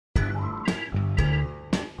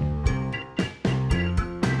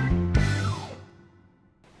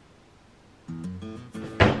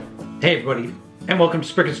Hey everybody, and welcome to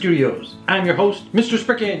Spriken Studios. I'm your host,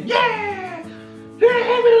 Mr.Spriken. Yeah!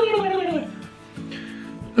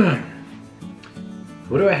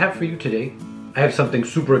 What do I have for you today? I have something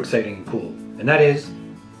super exciting and cool, and that is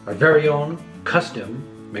our very own custom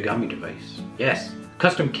Megami device. Yes,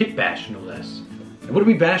 custom kitbash, no less. And what are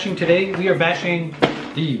we bashing today? We are bashing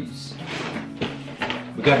these.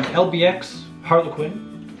 We got an LBX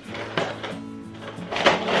Harlequin,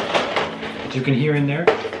 as you can hear in there.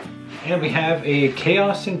 And we have a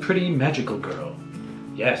Chaos and Pretty Magical Girl.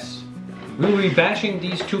 Yes. We will be bashing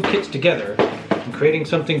these two kits together and creating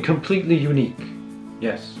something completely unique.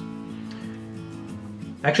 Yes.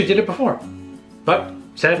 I actually did it before, but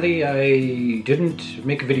sadly I didn't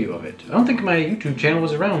make a video of it. I don't think my YouTube channel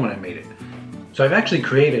was around when I made it. So I've actually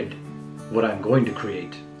created what I'm going to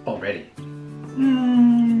create already.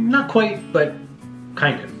 Not quite, but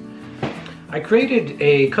kind of. I created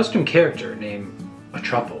a custom character named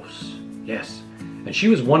Atropos. Yes, and she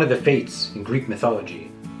was one of the fates in Greek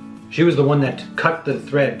mythology. She was the one that cut the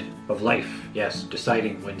thread of life, yes,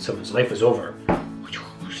 deciding when someone's life is over.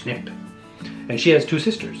 Snip. And she has two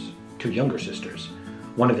sisters, two younger sisters.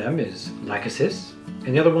 One of them is Lachesis,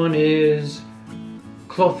 and the other one is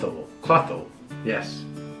Clotho, yes.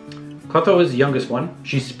 Clotho is the youngest one.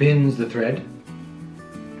 She spins the thread,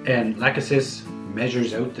 and Lachesis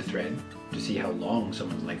measures out the thread to see how long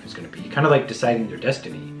someone's life is going to be, kind of like deciding their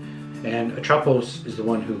destiny. And Atropos is the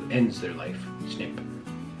one who ends their life. Snip.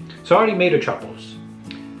 So I already made Atropos,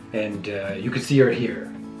 and you can see her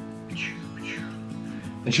here.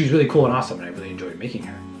 And she's really cool and awesome, and I really enjoyed making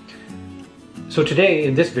her. So today,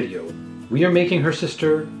 in this video, we are making her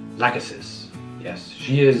sister, Lachesis. Yes,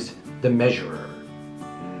 she is the Measurer.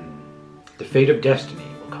 The fate of destiny,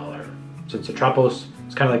 we'll call her. Since Atropos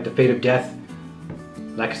is kind of like the fate of death,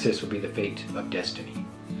 Lachesis will be the fate of destiny.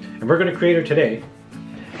 And we're going to create her today.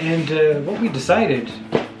 And what we decided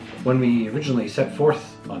when we originally set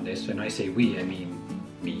forth on this, and I say we, I mean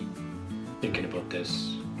me, thinking about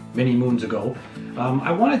this many moons ago,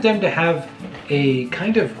 I wanted them to have a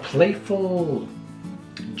kind of playful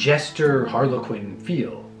jester Harlequin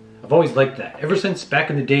feel. I've always liked that. Ever since back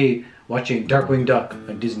in the day watching Darkwing Duck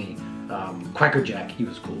on Disney, Quackerjack, he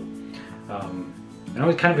was cool. And I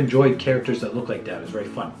always kind of enjoyed characters that look like that. It was very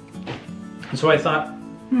fun. And so I thought,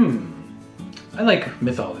 I like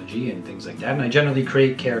mythology and things like that, and I generally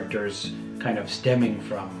create characters kind of stemming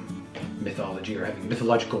from mythology or having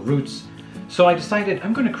mythological roots. So I decided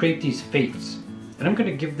I'm going to create these fates, and I'm going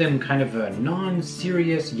to give them kind of a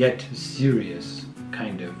non-serious yet serious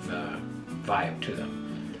kind of vibe to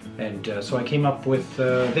them. And so I came up with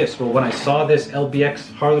this. Well, when I saw this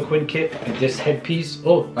LBX Harlequin kit and this headpiece,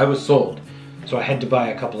 oh, I was sold. So I had to buy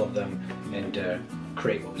a couple of them and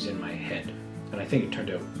create what was in my head. And I think it turned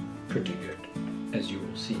out pretty good, as you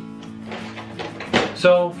will see.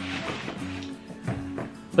 So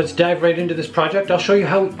let's dive right into this project. I'll show you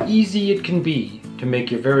how easy it can be to make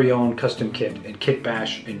your very own custom kit and kit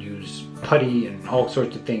bash and use putty and all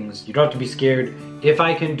sorts of things. You don't have to be scared. If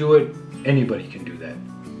I can do it, anybody can do that.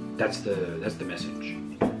 That's the message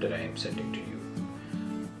that I am sending to you.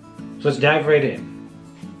 So let's dive right in.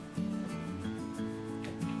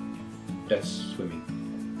 That's swimming.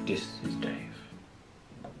 This is dive.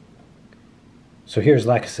 So here's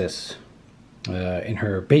Lachesis in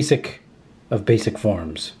her basic of basic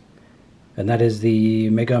forms. And that is the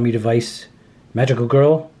Megami device Magical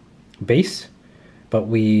Girl base. But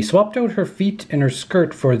we swapped out her feet and her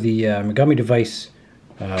skirt for the Megami device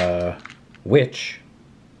witch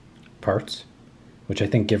parts, which I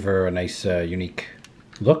think give her a nice unique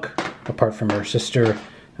look, apart from her sister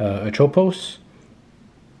Atropos.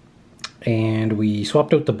 And we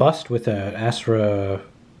swapped out the bust with an Astra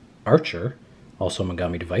Archer, also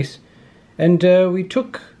Megami device. And we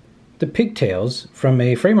took the pigtails from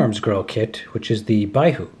a Frame Arms Girl kit, which is the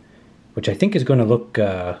Baihu, which I think is going to look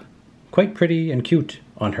quite pretty and cute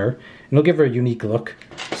on her. And it'll give her a unique look,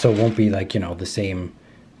 so it won't be like, you know, the same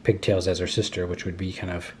pigtails as her sister, which would be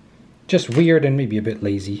kind of just weird and maybe a bit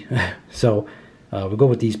lazy. So we'll go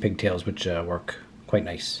with these pigtails, which work quite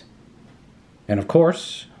nice. And of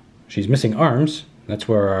course, she's missing arms. That's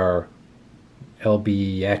where our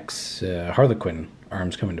LBX Harlequin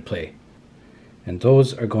arms come into play. And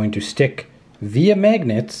those are going to stick via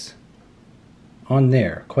magnets on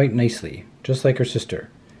there quite nicely, just like her sister.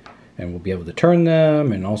 And we'll be able to turn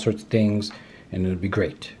them and all sorts of things, and it'll be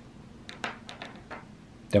great.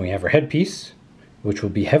 Then we have our headpiece, which will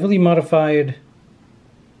be heavily modified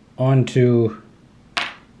onto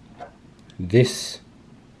this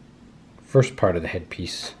first part of the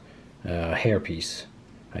headpiece, hairpiece,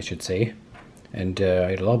 I should say. And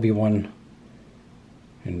it'll all be one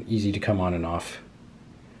and easy to come on and off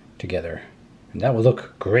together. And that will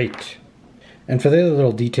look great. And for the other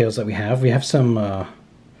little details that we have some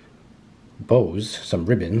bows, some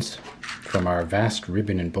ribbons from our vast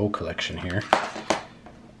ribbon and bow collection here.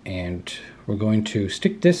 And we're going to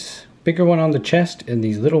stick this bigger one on the chest, and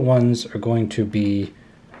these little ones are going to be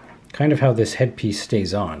kind of how this headpiece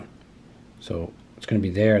stays on. So it's going to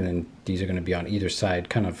be there, and then these are going to be on either side,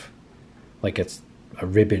 kind of like it's a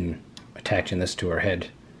ribbon attaching this to her head.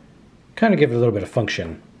 Kind of give it a little bit of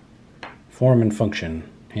function. Form and function,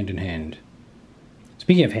 hand in hand.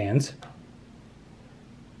 Speaking of hands,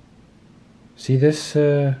 see this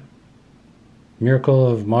miracle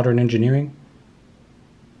of modern engineering?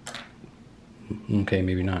 Okay,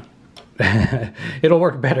 maybe not. It'll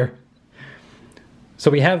work better. So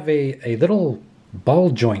we have a little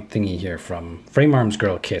ball joint thingy here from Frame Arms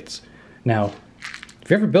Girl kits. Now, if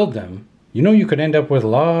you ever build them, you know you could end up with a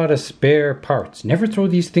lot of spare parts. Never throw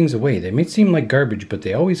these things away. They may seem like garbage, but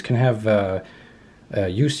they always can have a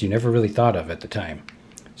use you never really thought of at the time.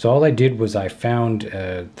 So all I did was I found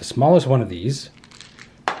the smallest one of these,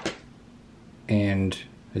 and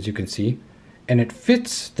as you can see, and it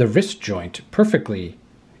fits the wrist joint perfectly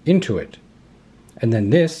into it. And then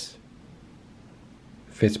this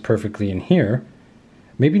fits perfectly in here.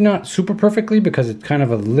 Maybe not super perfectly because it's kind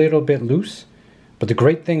of a little bit loose, but the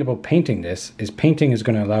great thing about painting this is painting is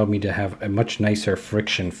going to allow me to have a much nicer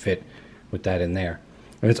friction fit with that in there.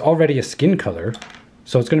 And it's already a skin color,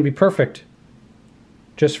 so it's going to be perfect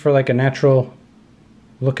just for like a natural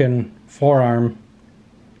looking forearm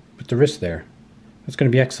with the wrist there. That's going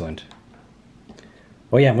to be excellent.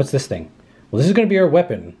 Oh yeah, and what's this thing? Well, this is going to be our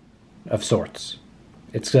weapon of sorts.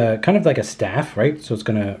 It's kind of like a staff, right? So it's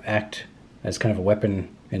going to act as kind of a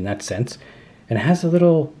weapon in that sense. And it has a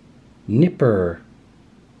little nipper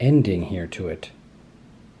ending here to it.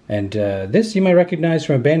 And this you might recognize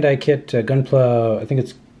from a Bandai kit, Gunpla, I think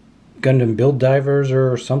it's Gundam Build Divers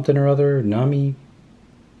or something or other, Nami?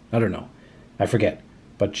 I don't know. I forget.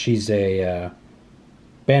 But she's a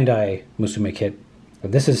Bandai Musume kit.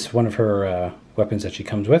 But this is one of her weapons that she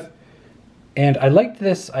comes with. And I liked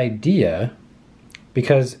this idea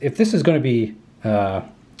because if this is going to be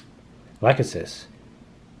Lachesis,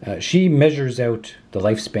 she measures out the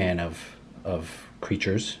lifespan of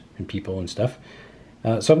creatures and people and stuff.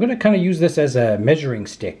 So I'm going to kind of use this as a measuring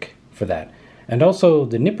stick for that. And also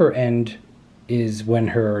the nipper end is when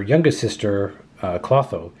her youngest sister,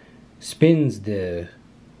 Clotho, spins the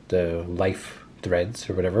life threads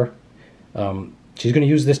or whatever. She's going to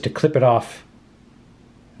use this to clip it off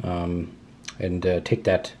and take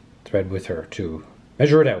that thread with her to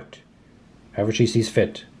measure it out, however she sees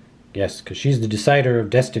fit. Yes, because she's the decider of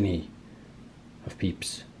destiny of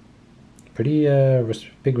peeps. Pretty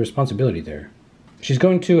big responsibility there. She's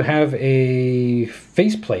going to have a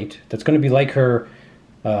faceplate that's going to be like her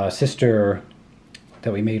sister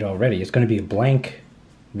that we made already. It's going to be a blank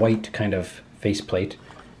white kind of faceplate.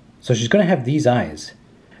 So she's going to have these eyes.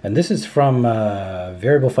 And this is from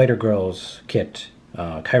Variable Fighter Girls kit,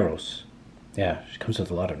 Kairos. Yeah, she comes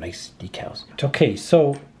with a lot of nice decals. Okay,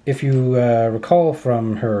 so if you recall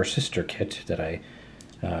from her sister kit that I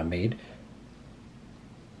made,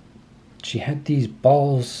 she had these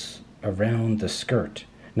balls around the skirt.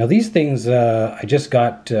 Now these things I just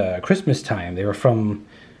got Christmas time. They were from,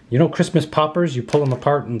 you know, Christmas poppers. You pull them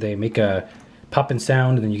apart and they make a popping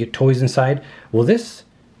sound and then you get toys inside. Well,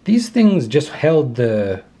 these things just held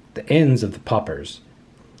the ends of the poppers.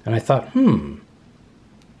 And I thought,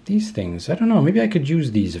 these things, I don't know, maybe I could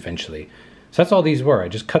use these eventually. So that's all these were. I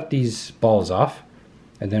just cut these balls off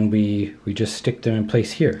and then we just stick them in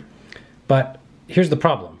place here. But here's the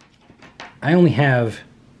problem. I only have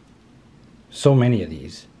so many of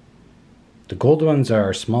these. The gold ones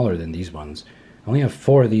are smaller than these ones. I only have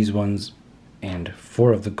 4 of these ones and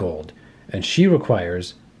 4 of the gold. And she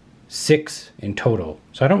requires 6 in total.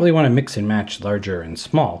 So I don't really want to mix and match larger and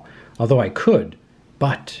small, although I could.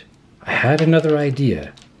 But I had another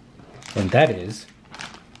idea, and that is,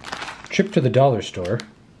 trip to the dollar store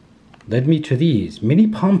led me to these mini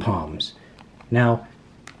pom-poms. Now,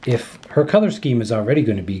 if her color scheme is already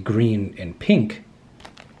going to be green and pink,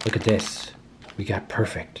 look at this. We got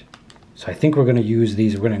perfect. So I think we're going to use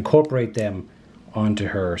these. We're going to incorporate them onto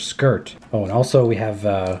her skirt. Oh, and also we have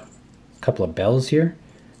a couple of bells here.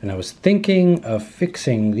 And I was thinking of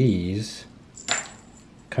fixing these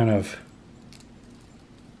kind of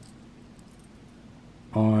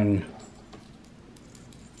on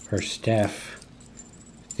her staff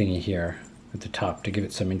thingy here at the top to give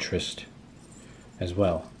it some interest as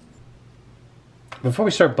well. Before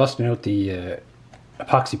we start busting out the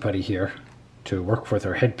epoxy putty here, to work with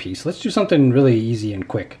her headpiece, let's do something really easy and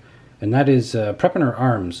quick. And that is prepping her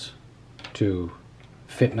arms to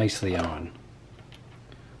fit nicely on.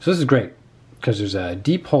 So this is great because there's a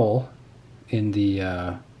deep hole in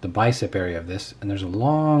the bicep area of this, and there's a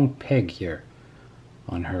long peg here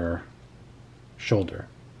on her shoulder.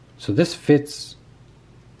 So this fits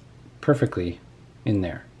perfectly in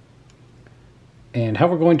there. And how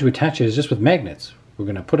we're going to attach it is just with magnets. We're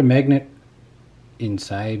going to put a magnet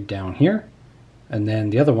inside down here, and then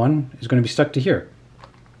the other one is going to be stuck to here.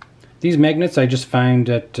 These magnets I just find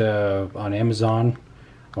at on Amazon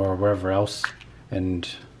or wherever else, and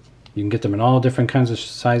you can get them in all different kinds of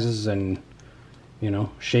sizes and, you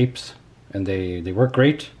know, shapes, and they work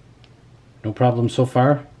great. No problem so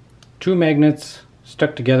far. 2 magnets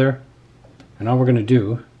stuck together, and all we're going to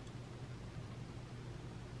do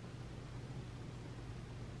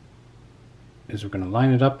is we're going to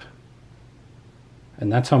line it up,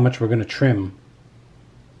 and that's how much we're going to trim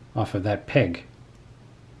off of that peg.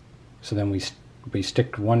 So then we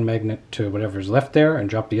stick one magnet to whatever's left there and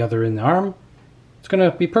drop the other in the arm. It's going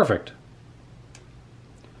to be perfect.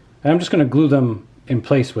 And I'm just going to glue them in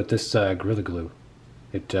place with this Gorilla Glue.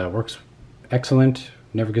 It works excellent,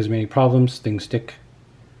 never gives me any problems, things stick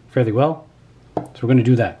fairly well. So we're going to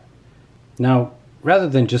do that. Now, rather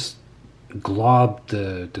than just glob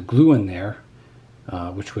the glue in there,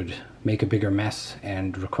 which would make a bigger mess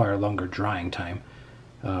and require longer drying time,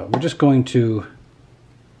 we're just going to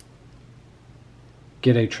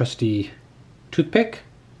get a trusty toothpick,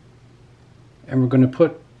 and we're going to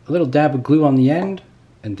put a little dab of glue on the end,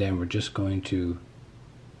 and then we're just going to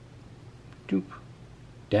doop,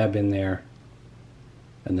 dab in there,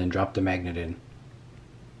 and then drop the magnet in.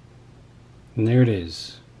 And there it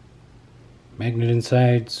is. Magnet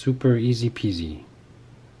inside, super easy peasy.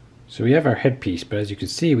 So we have our headpiece, but as you can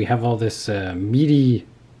see, we have all this meaty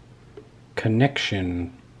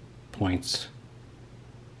connection points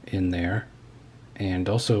in there, and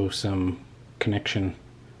also some connection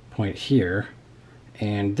point here.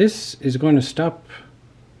 And this is going to stop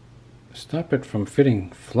it from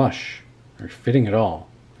fitting flush, or fitting at all.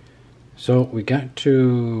 So we got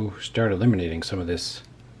to start eliminating some of this.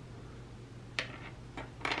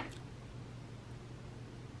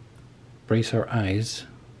 Brace our eyes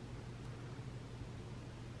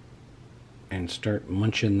and start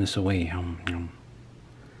munching this away.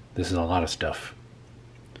 This is a lot of stuff.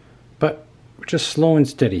 But we're just slow and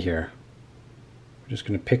steady here. We're just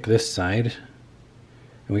going to pick this side.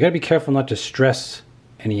 And we got to be careful not to stress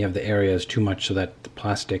any of the areas too much so that the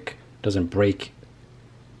plastic doesn't break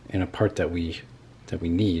in a part that we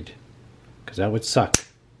need, because that would suck.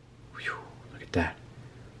 Whew, look at that.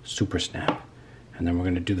 Super snap. And then we're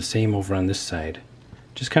going to do the same over on this side.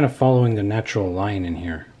 Just kind of following the natural line in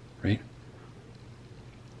here, right?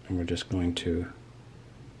 And we're just going to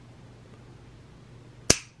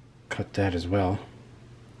cut that as well.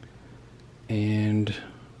 And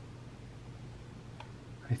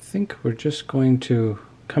I think we're just going to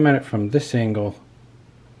come at it from this angle.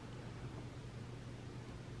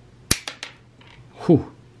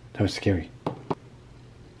 Whew, that was scary.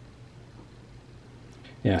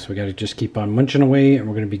 Yeah, so we got to just keep on munching away, and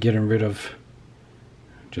we're going to be getting rid of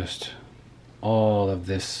just all of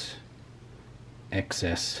this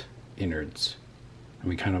excess innards. And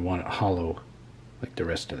we kind of want it hollow like the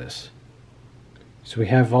rest of this. So we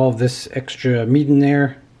have all of this extra meat in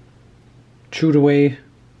there, chewed away,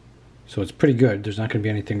 so it's pretty good. There's not going to be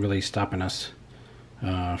anything really stopping us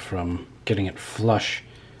from getting it flush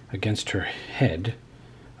against her head.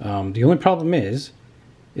 The only problem is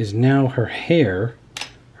now her hair,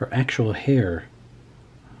 her actual hair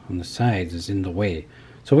on the sides is in the way.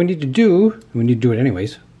 So what we need to do, and we need to do it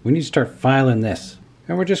anyways, we need to start filing this.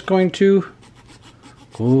 And we're just going to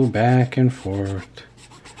go back and forth,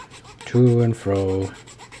 to and fro,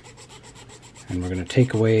 and we're going to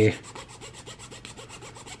take away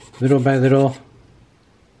little by little.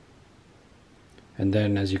 And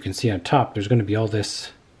then as you can see on top, there's going to be all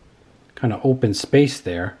this kind of open space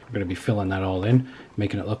there. We're going to be filling that all in,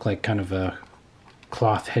 making it look like kind of a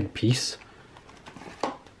cloth headpiece.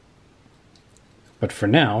 But for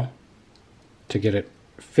now, to get it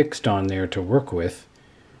fixed on there to work with,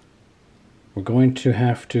 we're going to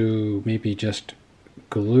have to maybe just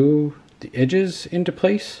glue the edges into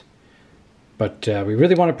place. But we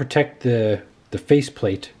really want to protect the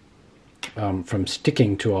faceplate from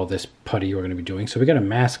sticking to all this putty we're going to be doing. So we got to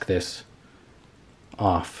mask this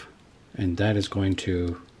off, and that is going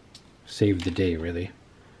to save the day, really.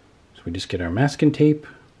 So we just get our masking tape,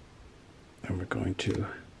 and we're going to,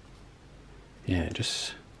 yeah,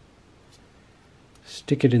 just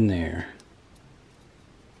stick it in there.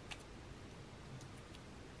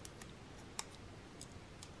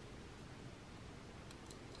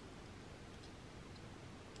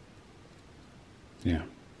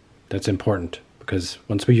 That's important because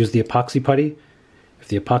once we use the epoxy putty, if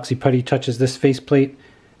the epoxy putty touches this faceplate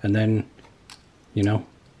and then, you know,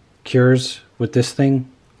 cures with this thing,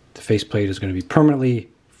 the faceplate is going to be permanently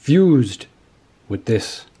fused with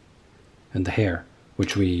this and the hair,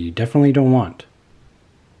 which we definitely don't want.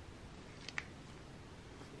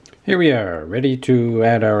 Here we are, ready to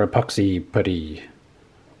add our epoxy putty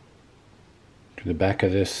to the back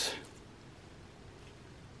of this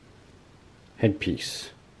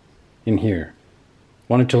headpiece in here.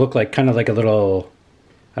 Want it to look like kind of like a little,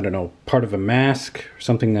 I don't know, part of a mask or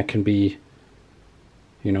something that can be,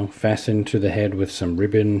 you know, fastened to the head with some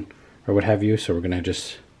ribbon or what have you. So we're going to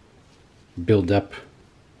just build up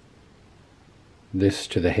this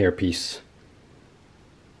to the hairpiece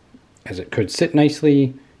as it could sit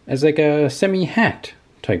nicely as like a semi-hat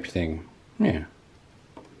type thing. Yeah.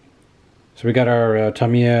 So we got our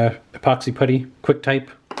Tamiya epoxy putty, quick type,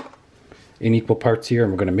 in equal parts here,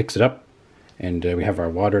 and we're going to mix it up. And we have our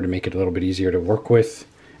water to make it a little bit easier to work with,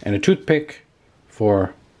 and a toothpick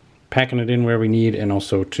for packing it in where we need, and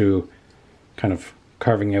also to kind of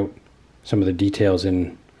carving out some of the details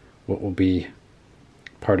in what will be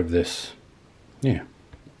part of this. Yeah.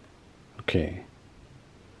 Okay.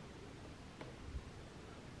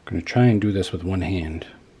 I'm going to try and do this with one hand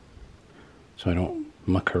so I don't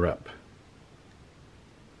muck her up.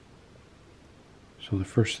 So the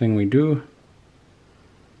first thing we do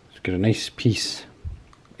is get a nice piece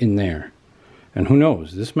in there. And who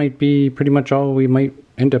knows, this might be pretty much all we might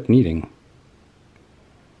end up needing.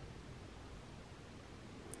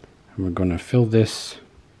 And we're going to fill this,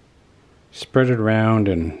 spread it around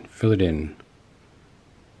and fill it in.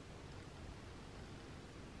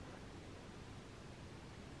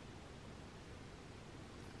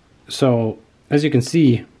 So, as you can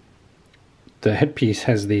see, the headpiece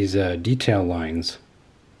has these detail lines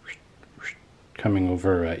coming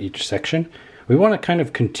over each section. We want to kind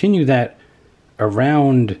of continue that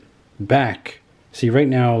around back. See, right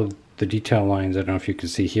now the detail lines, I don't know if you can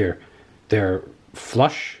see here, they're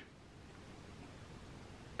flush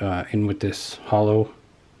in with this hollow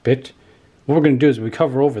bit. What we're going to do is we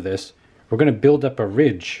cover over this, we're going to build up a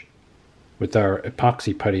ridge with our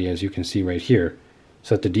epoxy putty, as you can see right here,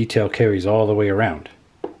 so that the detail carries all the way around.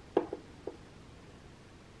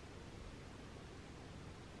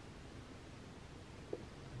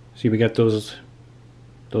 See, we got those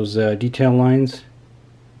detail lines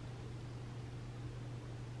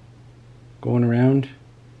going around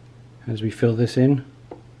as we fill this in.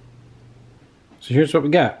 So here's what we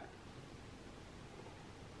got.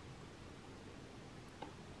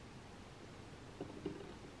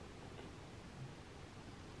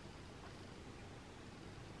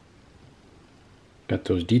 Got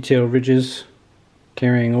those detail ridges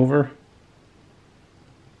carrying over.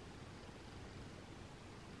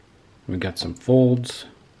 We got some folds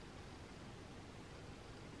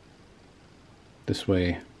this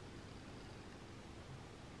way.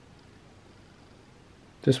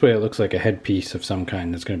 This way it looks like a headpiece of some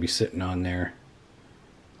kind that's going to be sitting on there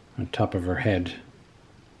on top of her head.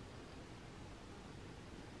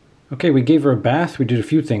 Okay, we gave her a bath. We did a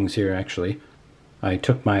few things here actually. I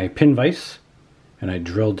took my pin vise and I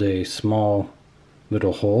drilled a small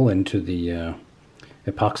little hole into the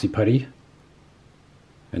epoxy putty.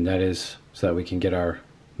 And that is so that we can get our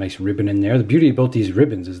nice ribbon in there. The beauty about these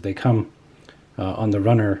ribbons is they come on the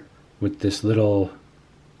runner with this little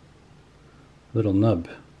nub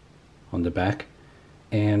on the back.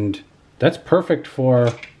 And that's perfect for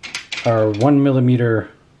our 1mm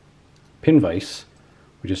pin vise.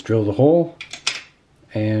 We just drill the hole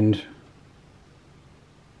and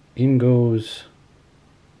in goes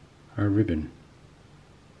our ribbon.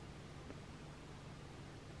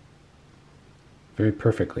 Very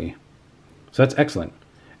perfectly. So that's excellent.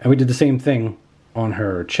 And we did the same thing on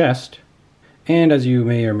her chest. And as you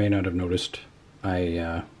may or may not have noticed,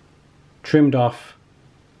 I trimmed off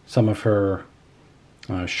some of her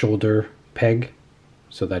shoulder peg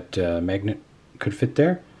so that magnet could fit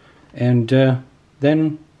there. And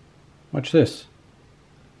then, watch this.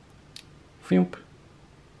 Phoomp.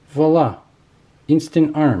 Voila.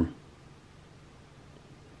 Instant arm.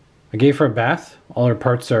 I gave her a bath. All her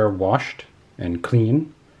parts are washed and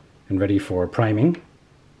clean and ready for priming.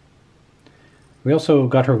 We also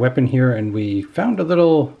got her weapon here, and we found a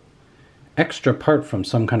little extra part from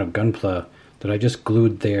some kind of gunpla that I just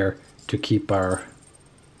glued there to keep our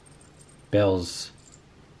bells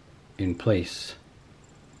in place.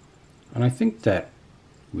 And I think that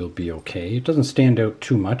will be okay. It doesn't stand out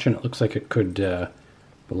too much, and it looks like it could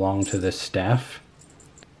belong to this staff.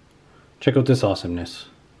 Check out this awesomeness.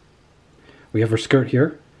 We have her skirt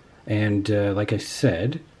here. And like I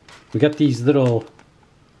said, we got these little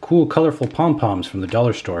cool colorful pom-poms from the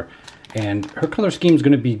dollar store, and her color scheme is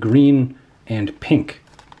going to be green and pink.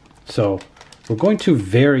 So we're going to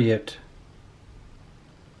vary it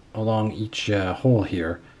along each hole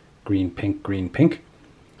here. Green, pink, green, pink.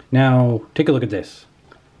 Now take a look at this.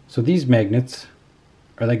 So these magnets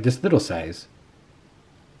are like this little size.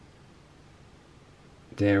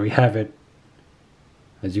 There we have it.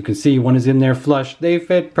 As you can see, one is in there flush. They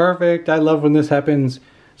fit perfect. I love when this happens.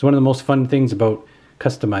 It's one of the most fun things about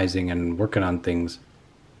customizing and working on things,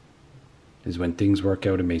 is when things work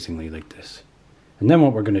out amazingly like this. And then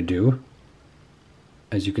what we're going to do,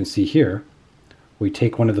 as you can see here, we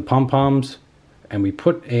take one of the pom-poms and we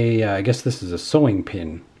put a, I guess this is a sewing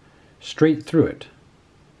pin, straight through it.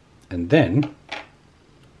 And then,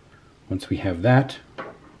 once we have that,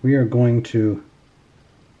 we are going to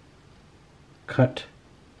cut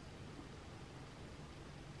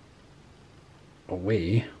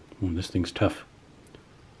away. Oh, this thing's tough.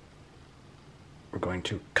 We're going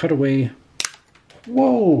to cut away.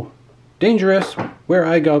 Whoa! Dangerous! Wear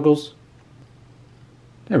eye goggles.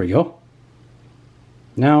 There we go.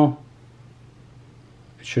 Now,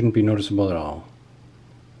 it shouldn't be noticeable at all.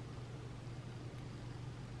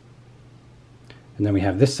 And then we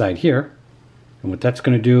have this side here. And what that's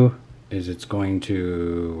going to do is it's going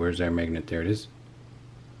to... Where's our magnet? There it is.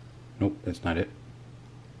 Nope, that's not it.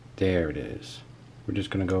 There it is. We're just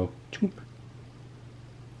going to go... Choop.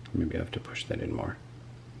 Maybe I have to push that in more.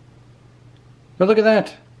 But look at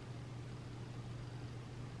that!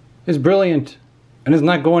 It's brilliant! And it's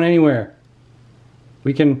not going anywhere.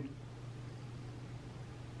 We can...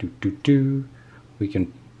 We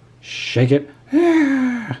can shake it.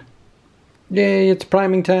 Ah! Yay, it's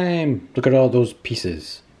priming time! Look at all those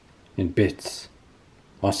pieces and bits.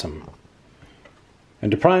 Awesome.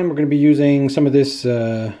 And to prime, we're going to be using some of this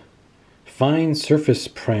fine surface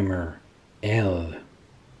primer, L.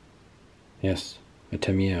 Yes, a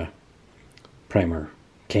Tamiya primer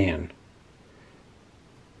can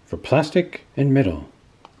for plastic and metal.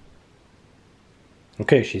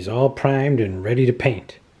 Okay, she's all primed and ready to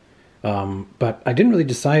paint. But I didn't really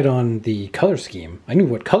decide on the color scheme. I knew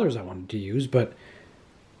what colors I wanted to use, but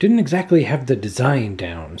didn't exactly have the design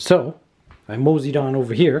down. So I moseyed on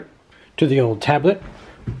over here to the old tablet,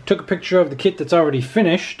 took a picture of the kit that's already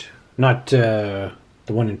finished, not the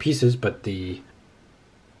one in pieces, but the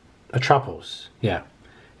Atropos, yeah.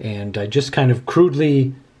 And I just kind of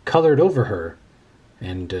crudely colored over her,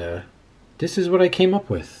 and this is what I came up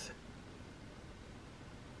with.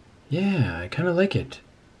 Yeah, I kind of like it.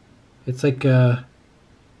 It's like a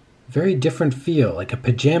very different feel, like a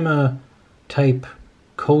pajama type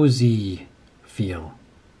cozy feel,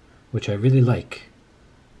 which I really like.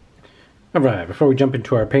 Alright, before we jump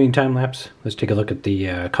into our painting time lapse, let's take a look at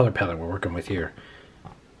the color palette we're working with here.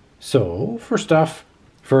 So, first off,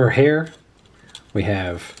 for her hair, we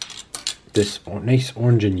have this nice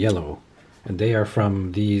orange and yellow, and they are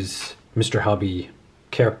from these Mr. Hobby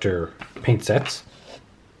character paint sets.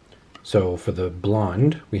 So for the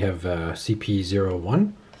blonde, we have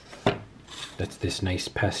CP01. That's this nice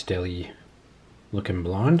pastel-y looking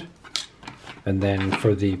blonde. And then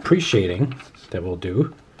for the pre-shading that we'll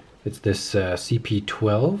do, it's this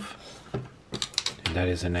CP12. And that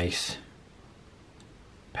is a nice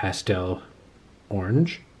pastel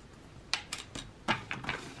orange.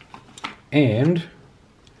 And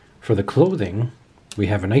for the clothing, we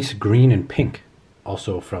have a nice green and pink,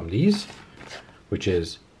 also from these, which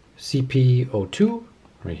is CP02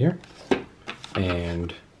 right here,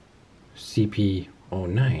 and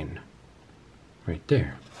CP09 right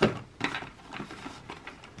there.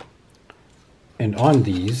 And on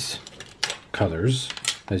these colors,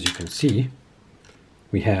 as you can see,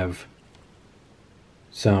 we have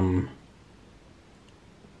some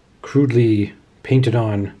crudely painted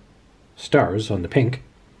on stars on the pink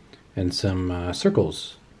and some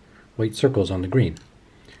circles, white circles on the green.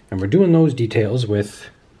 And we're doing those details with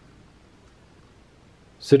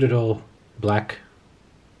Citadel black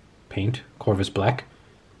paint, Corvus black,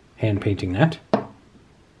 hand painting that.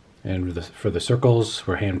 And for the circles,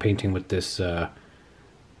 we're hand painting with this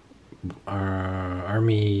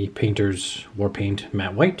Army Painters War Paint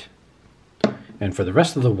matte white. And for the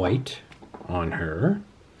rest of the white on her,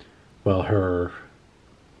 well, her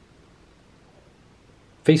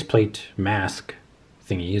faceplate mask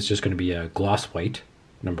thingy is just going to be a gloss white,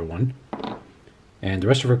 number 1. And the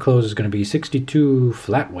rest of her clothes is going to be 62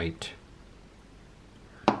 flat white.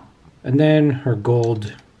 And then her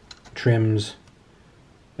gold trims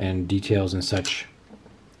and details and such.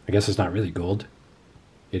 I guess it's not really gold.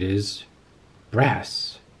 It is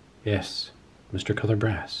brass. Yes, Mr. Color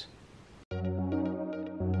Brass.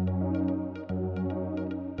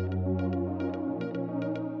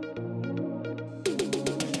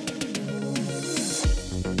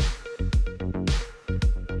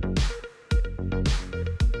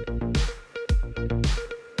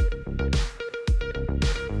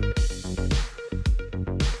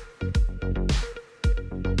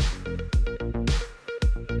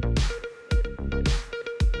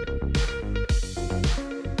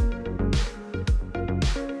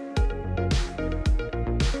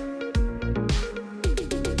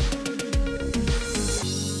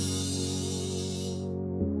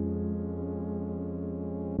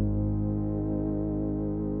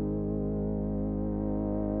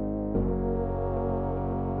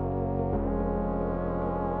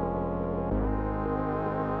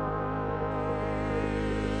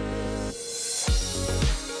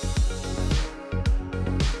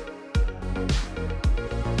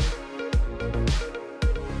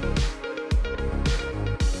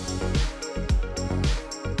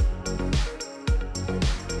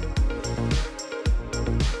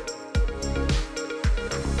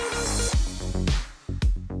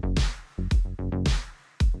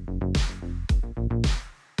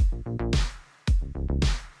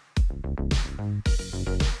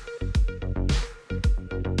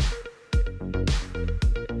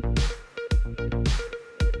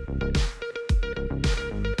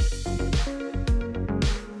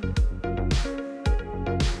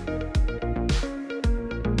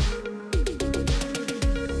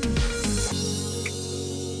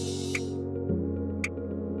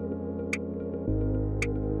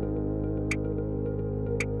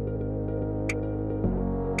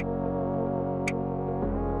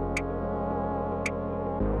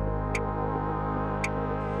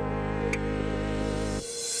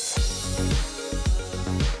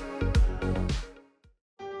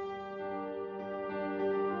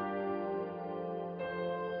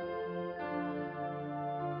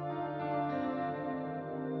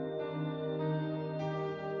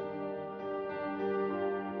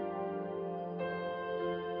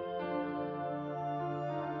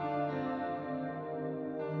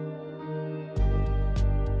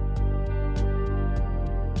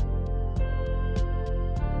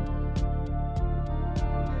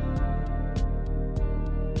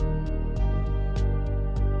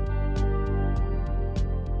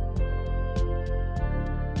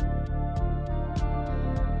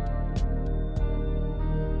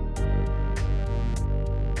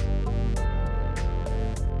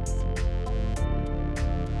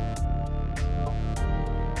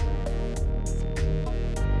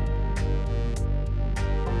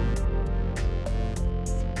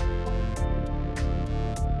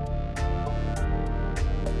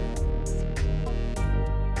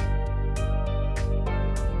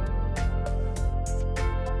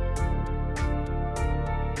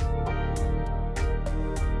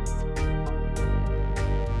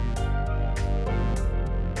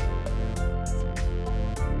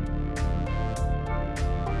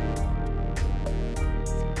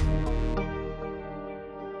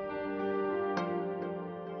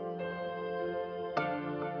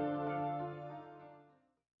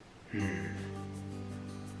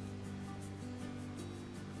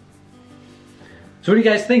 So what do you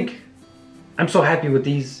guys think? I'm so happy with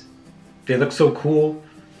these. They look so cool,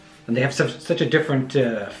 and they have such a different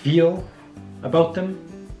feel about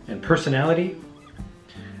them and personality.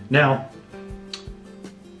 Now,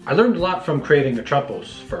 I learned a lot from creating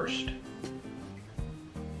Atropos first,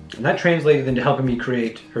 and that translated into helping me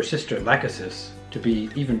create her sister Lachesis to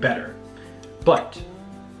be even better. But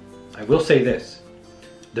I will say this,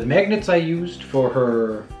 the magnets I used for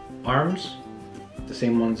her arms, the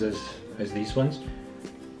same ones as these ones,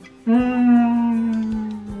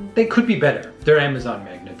 they could be better. They're Amazon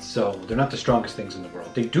magnets, so they're not the strongest things in the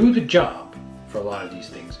world. They do the job for a lot of these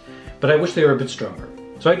things, but I wish they were a bit stronger.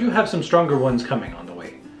 So I do have some stronger ones coming on the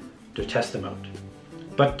way to test them out.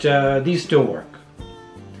 But these still work.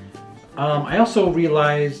 I also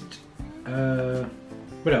realized,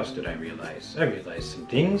 what else did I realize? I realized some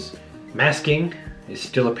things. Masking is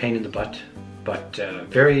still a pain in the butt, but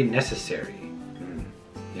very necessary.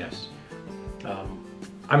 Yes.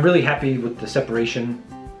 I'm really happy with the separation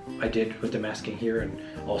I did with the masking here, and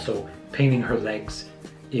also painting her legs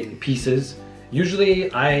in pieces. Usually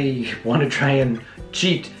I want to try and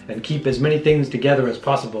cheat and keep as many things together as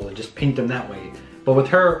possible and just paint them that way. But with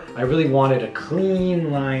her, I really wanted a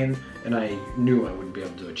clean line, and I knew I wouldn't be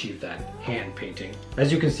able to achieve that hand painting.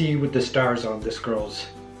 As you can see with the stars on this girl's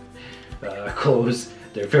clothes,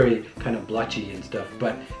 they're very kind of blotchy and stuff,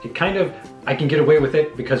 but it kind of, I can get away with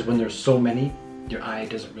it because when there's so many, your eye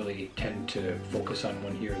doesn't really tend to focus on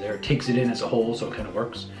one here or there. It takes it in as a whole, so it kind of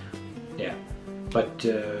works. Yeah, but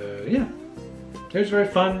yeah, it was very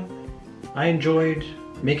fun. I enjoyed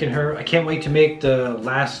making her. I can't wait to make the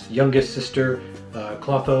last youngest sister,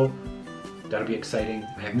 Clotho. That'll be exciting.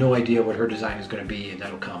 I have no idea what her design is going to be, and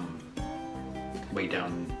that'll come way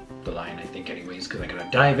down the line, I think, anyways, because I gotta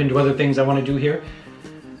dive into other things I want to do here.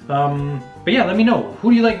 But yeah, let me know. Who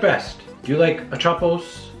do you like best? Do you like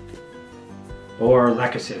Atropos or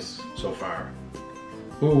Lachesis so far?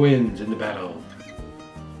 Who wins in the battle?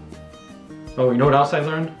 Oh, you know what else I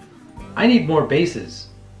learned? I need more bases.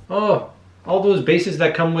 Oh, all those bases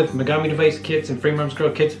that come with Megami device kits and Frame Arms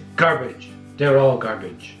Girl kits, garbage. They're all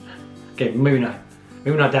garbage. Okay, maybe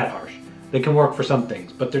not that harsh. They can work for some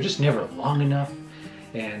things, but they're just never long enough,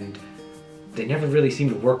 and they never really seem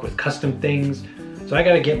to work with custom things. So I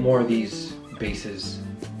gotta get more of these bases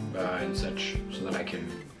and such, so that I can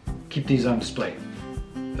keep these on display.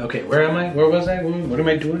 Okay, where am I? Where was I? What am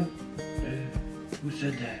I doing? Who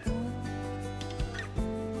said that?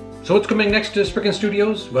 So what's coming next to Spriken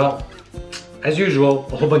Studios? Well, as usual,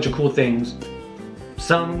 a whole bunch of cool things.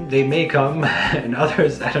 Some, they may come, and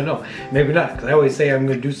others, I don't know, maybe not, because I always say I'm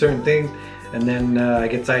going to do certain things, and then I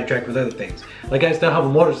get sidetracked with other things. Like I still have a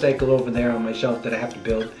motorcycle over there on my shelf that I have to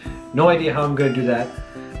build. No idea how I'm going to do that,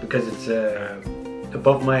 because it's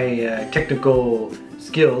above my technical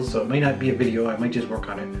skills, so it may not be a video. I might just work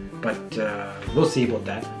on it, but we'll see about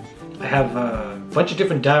that. I have a bunch of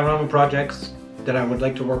different diorama projects that I would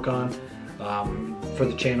like to work on for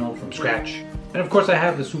the channel from scratch. And of course I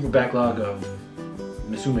have the super backlog of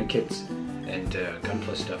Misume kits and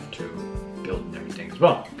Gunpla stuff to build and everything as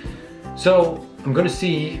well. So I'm going to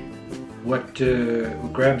see what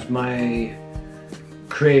grabs my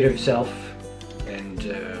creative self, and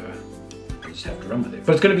I just have to run with it.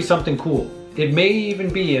 But it's going to be something cool. It may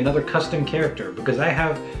even be another custom character, because I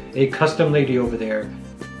have a custom lady over there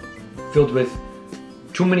filled with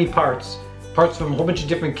too many parts from a whole bunch of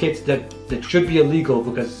different kits that should be illegal,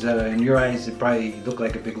 because in your eyes it probably look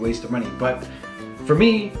like a big waste of money. But for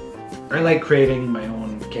me, I like creating my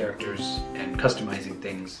own characters and customizing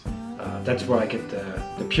things. That's where I get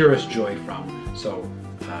the purest joy from. So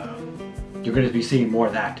you're going to be seeing more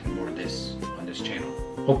of that and more of this on this channel.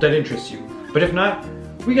 Hope that interests you. But if not,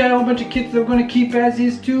 we got a whole bunch of kits that we're going to keep as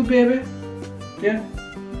is too, baby. Yeah,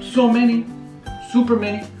 so many, super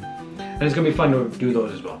many. And it's going to be fun to do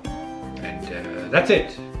those as well. And that's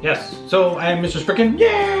it. Yes, so I am Mr.Spriken.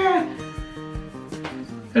 Yeah!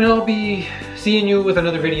 And I'll be seeing you with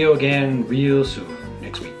another video again real soon.